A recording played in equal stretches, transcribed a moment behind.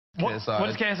KSI. What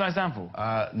does KSI stand for?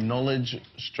 Knowledge,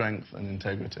 strength, and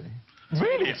integrity.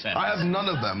 Really? I have none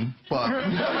of them, but...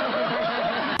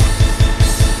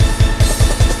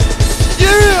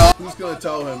 Yeah! Who's gonna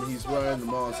tell him he's wearing the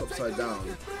mask upside down?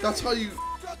 That's how you...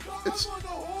 It's...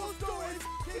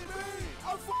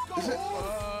 Is it?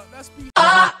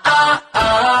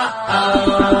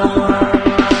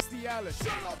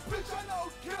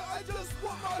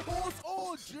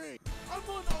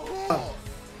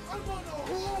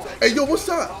 Hey, yo, what's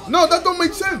that? No, that don't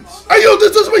make sense. Hey, yo,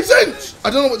 this doesn't make sense.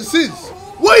 I don't know what this is.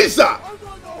 What is that?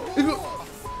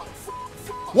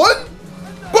 What?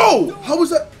 Bro, how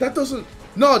is that? That doesn't...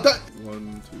 No, that...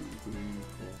 1, 2, 3, 4,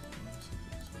 5, 6,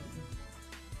 7.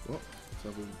 What?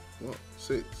 7. What?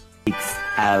 6. 6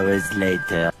 hours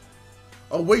later.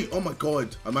 Oh, wait. Oh, my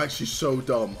God. I'm actually so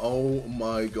dumb. Oh,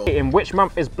 my God. In which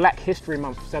month is Black History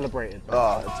Month celebrated?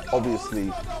 It's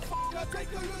obviously...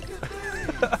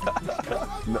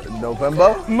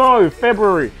 November? No,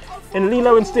 February. In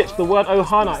Lilo and Stitch, the word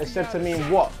Ohana is said to mean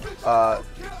what?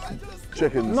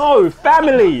 Chickens. No,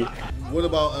 family. What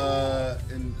about,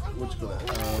 in... What you call that?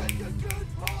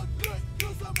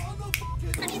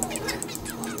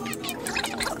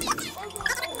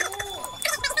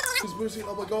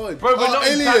 Oh my God! Bro, we're not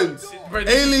aliens! Bro,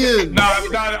 Aliens! No,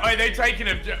 they taking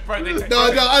him, bro. They no,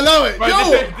 I know it. Bro,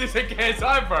 Yo! this is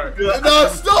KSI, bro. No,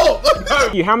 stop!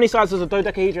 How many sides does a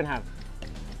dodecahedron have?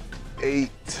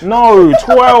 8. No,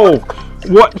 12.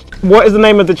 What is the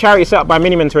name of the charity set up by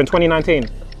Mini Mentor in 2019?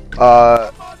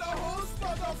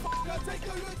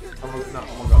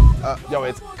 Yo,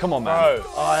 it's... Come on, man.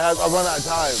 Bro. I run out of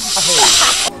time.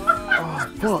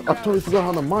 Fuck, I totally forgot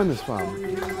how to mine this, fam.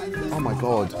 Oh my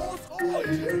God.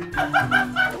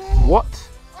 What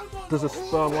does a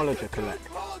spermologer collect?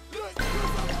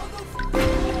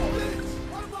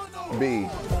 B.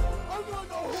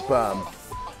 Sperm.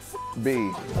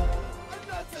 B.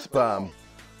 Sperm.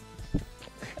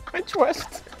 My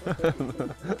twist.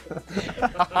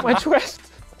 My twist.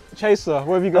 Chaser,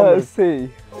 what have you gone with? C.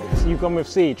 You've gone with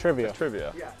C, trivia.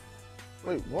 Trivia? Yeah.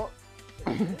 Wait, what?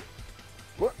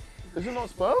 What? Is it not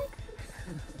sperm?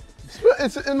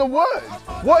 It's in the word.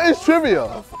 What is trivia?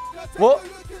 What?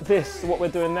 What we're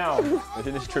doing now. I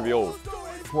think this is trivial.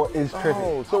 What is trivia?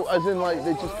 Oh, so as in like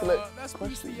they just collect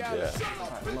questions? Yeah.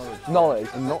 Knowledge.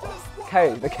 And not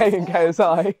K. The K in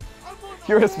KSI.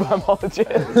 You're a spermologist.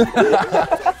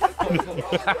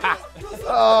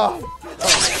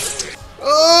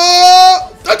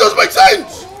 That doesn't make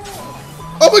sense!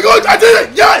 Oh my God, I did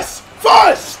it! Yes!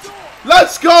 First!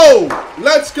 Let's go!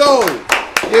 Let's go!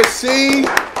 You see,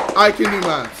 I can do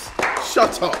maths.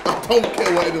 Shut up. I don't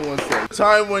care what anyone says.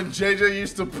 Time when JJ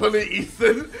used to bully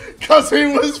Ethan because he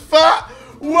was fat.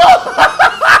 What?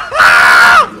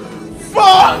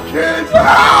 Fucking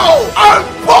hell! I'm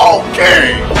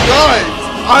bulky! Guys,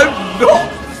 I'm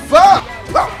not fat!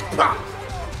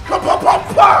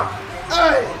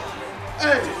 Hey!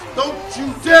 Hey! Don't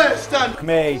you dare stand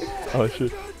Me. Oh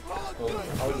shit. I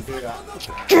wouldn't do that.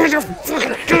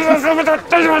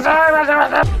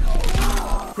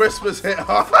 Christmas hit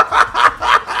hard.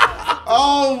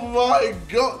 Oh my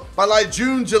God. By like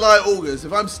June, July, August,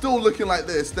 if I'm still looking like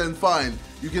this, then fine.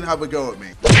 You can have a go at me.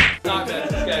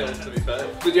 Scales, to be fair.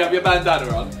 Did you have your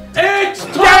bandana on? It's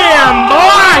Damn,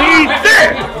 boy, he's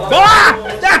thick! Boy,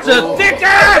 that's a thick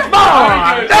ass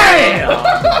boy! Damn!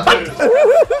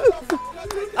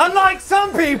 Unlike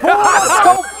some people,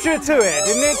 sculpture to it,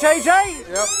 didn't it, JJ?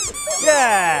 Yep.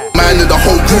 Yeah. Man in the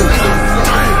whole group.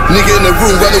 Nigga in the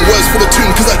room running words for the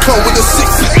tune, cause I come with a 6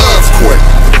 earthquake.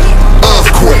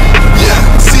 Earthquake. Yeah.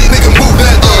 See, nigga, move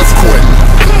that earthquake.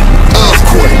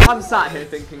 Earthquake. I'm sat here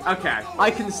thinking, okay,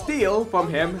 I can steal from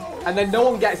him and then no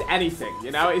one gets anything,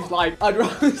 you know? It's like, I'd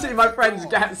rather see my friends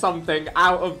get something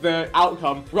out of the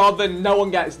outcome rather than no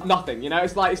one gets nothing, you know?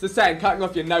 It's like, it's the saying, cutting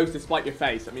off your nose to spite your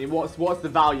face. I mean, what's the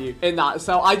value in that?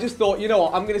 So I just thought, you know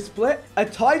what, I'm gonna split. A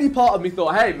tiny part of me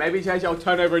thought, hey, maybe JJ will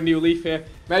turn over a new leaf here.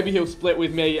 Maybe he'll split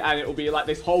with me and it'll be like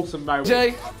this wholesome moment.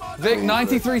 Vic,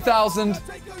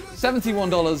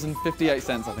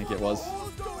 $93,071.58, I think it was.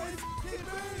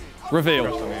 Reveal.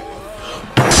 I'm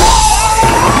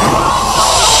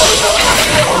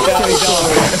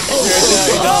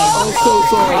so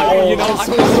sorry. You know, I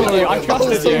trusted you. I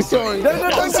trusted you. I'm so sorry. No,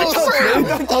 I'm so sorry.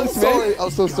 I'm sorry.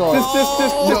 I'm so sorry. Just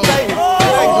say it.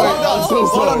 I'm so sorry.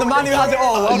 Hold on, the man who has it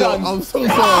all. Well done. I'm so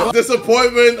sorry.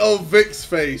 Disappointment of Vic's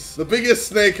face. The biggest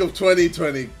snake of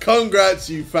 2020. Congrats,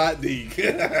 you fat deek.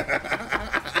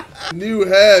 New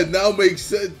hair now makes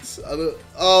sense. I don't.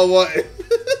 Oh, what?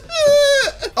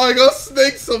 I got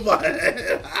snakes on my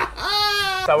head.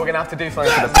 so we're gonna have to do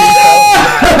something for the people.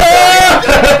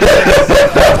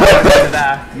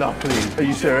 No, please. Are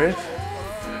you serious?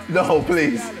 No,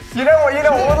 please. You know what? We'll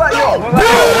let you off.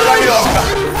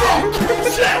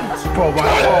 Bro, my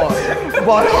heart.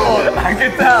 My heart. I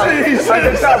can tell.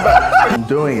 But I'm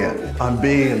doing it. I'm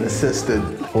being an assistant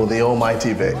for the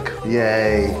almighty Vic.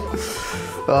 Yay.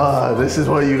 Ah, this is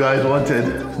what you guys wanted.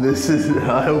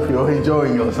 I hope you're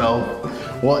enjoying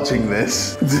yourself watching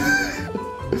this.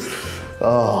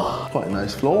 Oh, quite a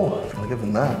nice floor. I'll give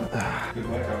him that. Good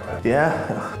workout.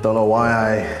 Yeah, don't know why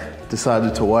I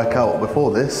decided to work out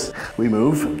before this. We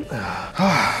move.